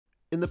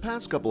In the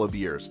past couple of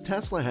years,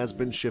 Tesla has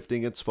been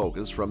shifting its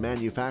focus from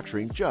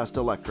manufacturing just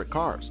electric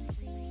cars.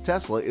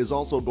 Tesla is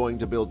also going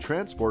to build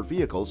transport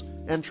vehicles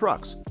and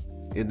trucks.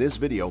 In this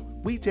video,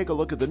 we take a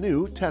look at the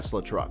new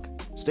Tesla truck.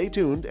 Stay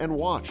tuned and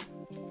watch.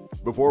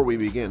 Before we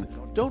begin,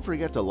 don't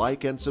forget to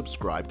like and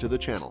subscribe to the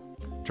channel.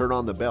 Turn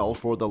on the bell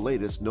for the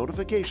latest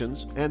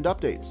notifications and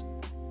updates.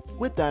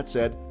 With that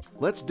said,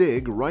 let's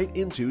dig right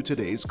into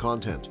today's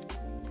content.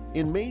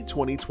 In May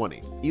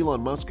 2020,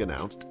 Elon Musk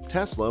announced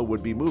Tesla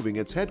would be moving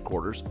its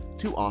headquarters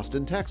to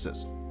Austin,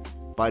 Texas.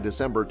 By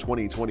December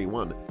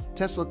 2021,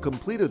 Tesla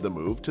completed the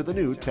move to the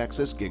new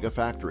Texas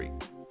Gigafactory.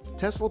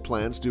 Tesla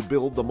plans to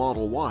build the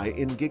Model Y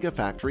in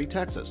Gigafactory,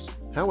 Texas.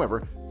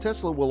 However,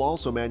 Tesla will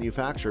also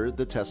manufacture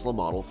the Tesla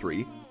Model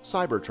 3,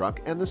 Cybertruck,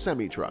 and the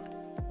semi-truck.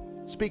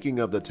 Speaking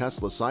of the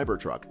Tesla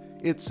Cybertruck,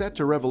 it's set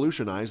to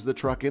revolutionize the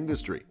truck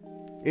industry.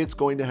 It's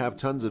going to have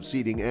tons of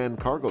seating and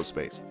cargo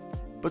space.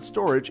 But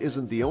storage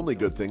isn't the only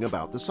good thing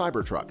about the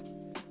Cybertruck.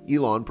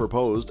 Elon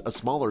proposed a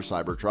smaller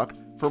Cybertruck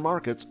for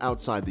markets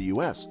outside the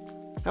US.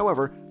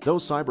 However,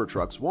 those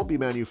Cybertrucks won't be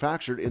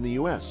manufactured in the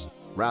US.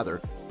 Rather,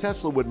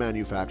 Tesla would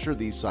manufacture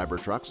these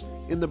Cybertrucks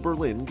in the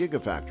Berlin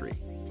Gigafactory.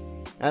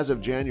 As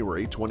of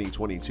January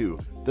 2022,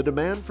 the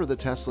demand for the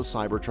Tesla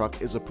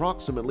Cybertruck is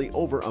approximately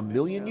over 1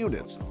 million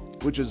units,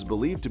 which is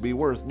believed to be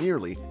worth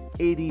nearly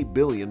 $80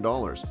 billion.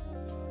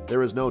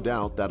 There is no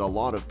doubt that a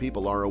lot of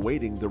people are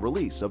awaiting the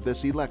release of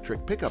this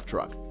electric pickup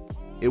truck.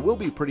 It will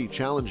be pretty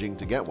challenging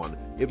to get one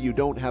if you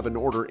don't have an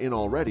order in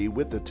already,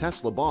 with the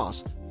Tesla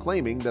boss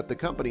claiming that the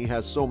company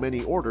has so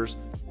many orders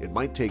it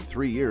might take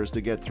 3 years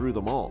to get through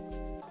them all.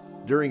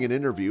 During an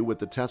interview with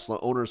the Tesla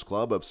Owners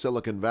Club of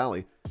Silicon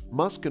Valley,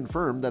 Musk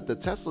confirmed that the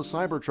Tesla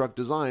Cybertruck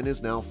design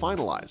is now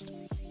finalized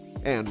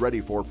and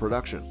ready for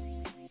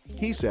production.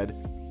 He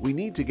said, "We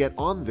need to get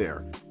on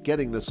there,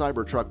 getting the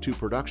Cybertruck to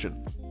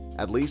production.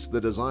 At least the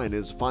design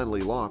is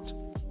finally locked.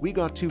 We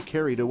got too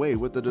carried away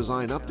with the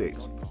design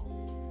updates."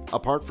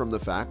 Apart from the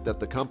fact that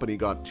the company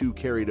got too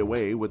carried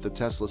away with the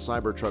Tesla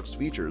Cybertruck's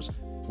features,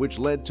 which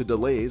led to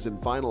delays in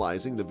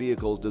finalizing the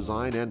vehicle's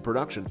design and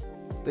production,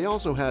 they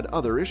also had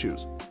other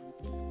issues.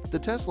 The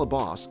Tesla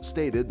boss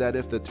stated that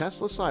if the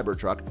Tesla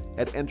Cybertruck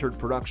had entered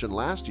production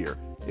last year,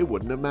 it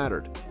wouldn't have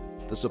mattered.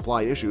 The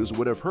supply issues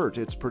would have hurt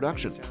its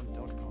production.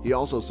 He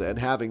also said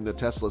having the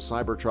Tesla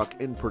Cybertruck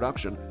in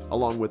production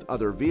along with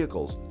other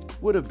vehicles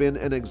would have been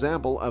an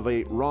example of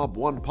a rob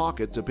one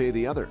pocket to pay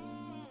the other.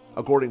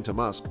 According to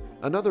Musk,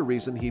 another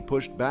reason he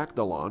pushed back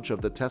the launch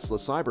of the Tesla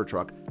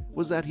Cybertruck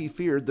was that he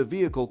feared the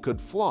vehicle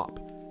could flop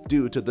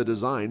due to the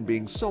design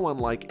being so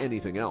unlike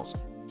anything else.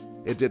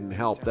 It didn't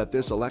help that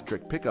this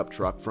electric pickup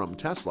truck from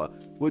Tesla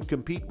would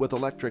compete with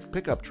electric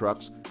pickup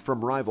trucks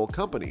from rival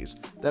companies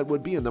that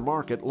would be in the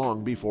market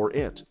long before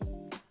it.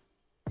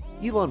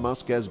 Elon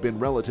Musk has been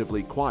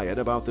relatively quiet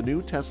about the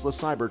new Tesla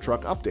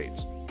Cybertruck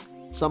updates.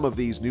 Some of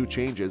these new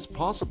changes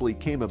possibly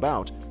came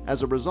about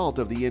as a result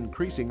of the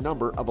increasing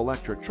number of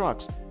electric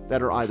trucks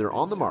that are either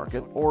on the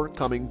market or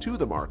coming to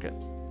the market.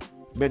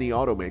 Many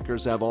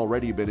automakers have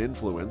already been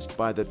influenced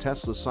by the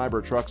Tesla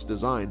Cybertruck's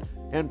design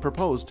and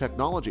proposed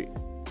technology.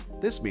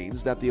 This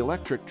means that the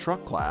electric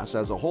truck class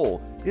as a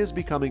whole is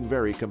becoming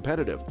very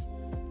competitive.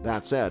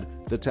 That said,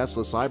 the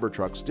Tesla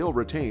Cybertruck still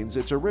retains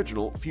its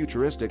original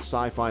futuristic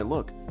sci-fi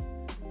look.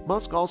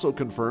 Musk also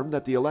confirmed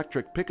that the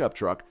electric pickup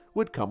truck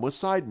would come with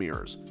side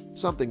mirrors,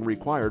 something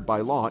required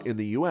by law in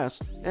the US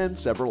and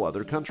several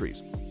other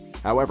countries.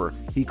 However,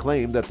 he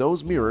claimed that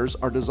those mirrors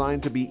are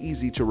designed to be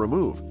easy to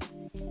remove.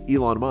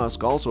 Elon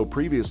Musk also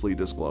previously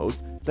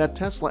disclosed that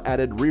Tesla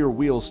added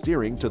rear-wheel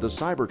steering to the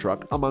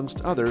Cybertruck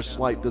amongst other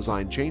slight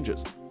design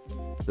changes.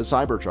 The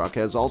Cybertruck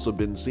has also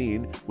been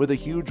seen with a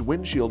huge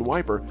windshield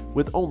wiper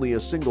with only a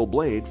single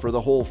blade for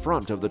the whole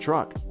front of the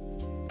truck.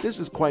 This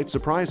is quite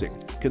surprising,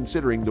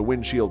 considering the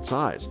windshield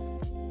size.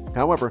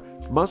 However,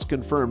 Musk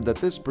confirmed that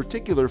this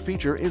particular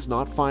feature is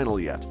not final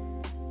yet.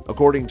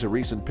 According to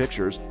recent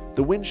pictures,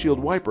 the windshield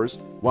wipers,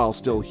 while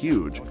still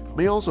huge,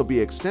 may also be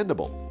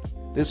extendable.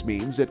 This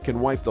means it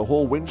can wipe the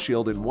whole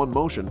windshield in one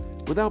motion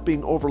without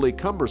being overly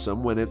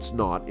cumbersome when it's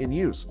not in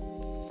use.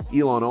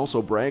 Elon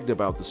also bragged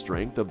about the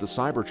strength of the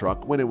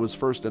Cybertruck when it was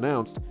first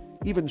announced,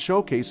 even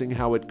showcasing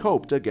how it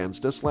coped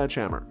against a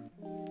sledgehammer.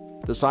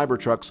 The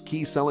Cybertruck's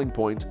key selling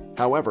point,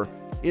 however,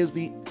 is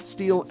the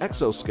steel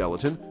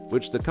exoskeleton,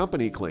 which the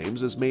company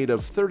claims is made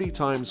of 30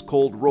 times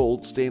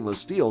cold-rolled stainless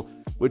steel,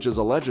 which is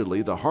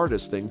allegedly the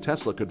hardest thing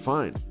Tesla could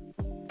find.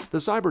 The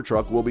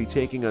Cybertruck will be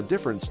taking a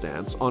different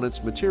stance on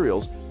its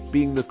materials,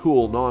 being the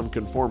cool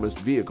non-conformist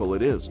vehicle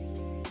it is.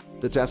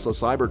 The Tesla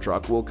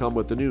Cybertruck will come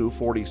with the new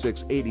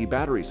 4680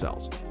 battery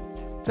cells.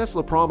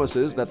 Tesla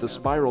promises that the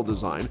spiral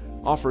design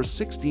offers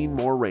 16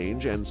 more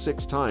range and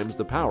 6 times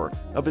the power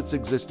of its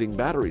existing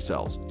battery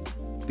cells.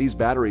 These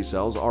battery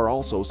cells are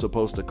also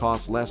supposed to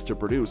cost less to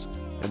produce,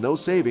 and those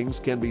savings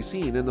can be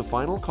seen in the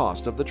final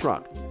cost of the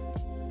truck.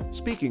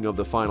 Speaking of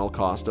the final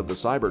cost of the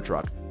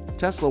Cybertruck,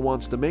 Tesla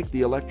wants to make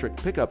the electric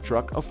pickup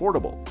truck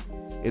affordable.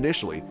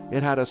 Initially,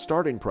 it had a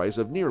starting price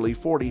of nearly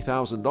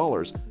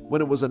 $40,000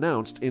 when it was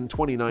announced in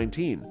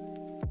 2019.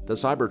 The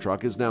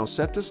Cybertruck is now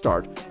set to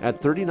start at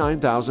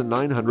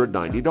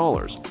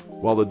 $39,990,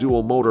 while the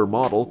dual-motor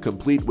model,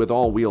 complete with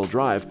all-wheel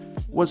drive,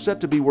 was set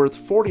to be worth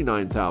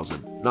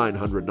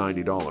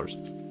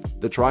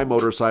 $49,990. The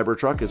tri-motor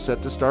Cybertruck is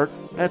set to start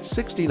at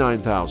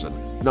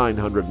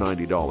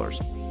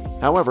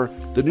 $69,990. However,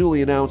 the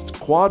newly announced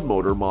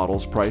quad-motor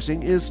model's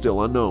pricing is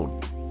still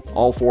unknown.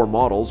 All 4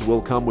 models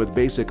will come with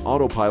basic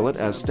autopilot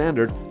as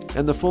standard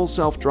and the full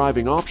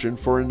self-driving option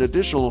for an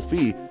additional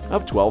fee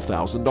of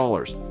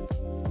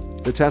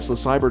 $12,000. The Tesla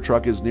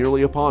Cybertruck is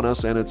nearly upon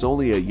us, and it's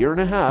only a year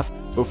and a half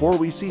before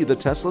we see the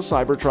Tesla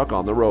Cybertruck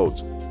on the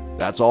roads.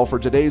 That's all for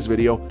today's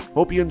video.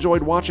 Hope you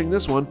enjoyed watching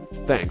this one.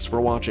 Thanks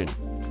for watching.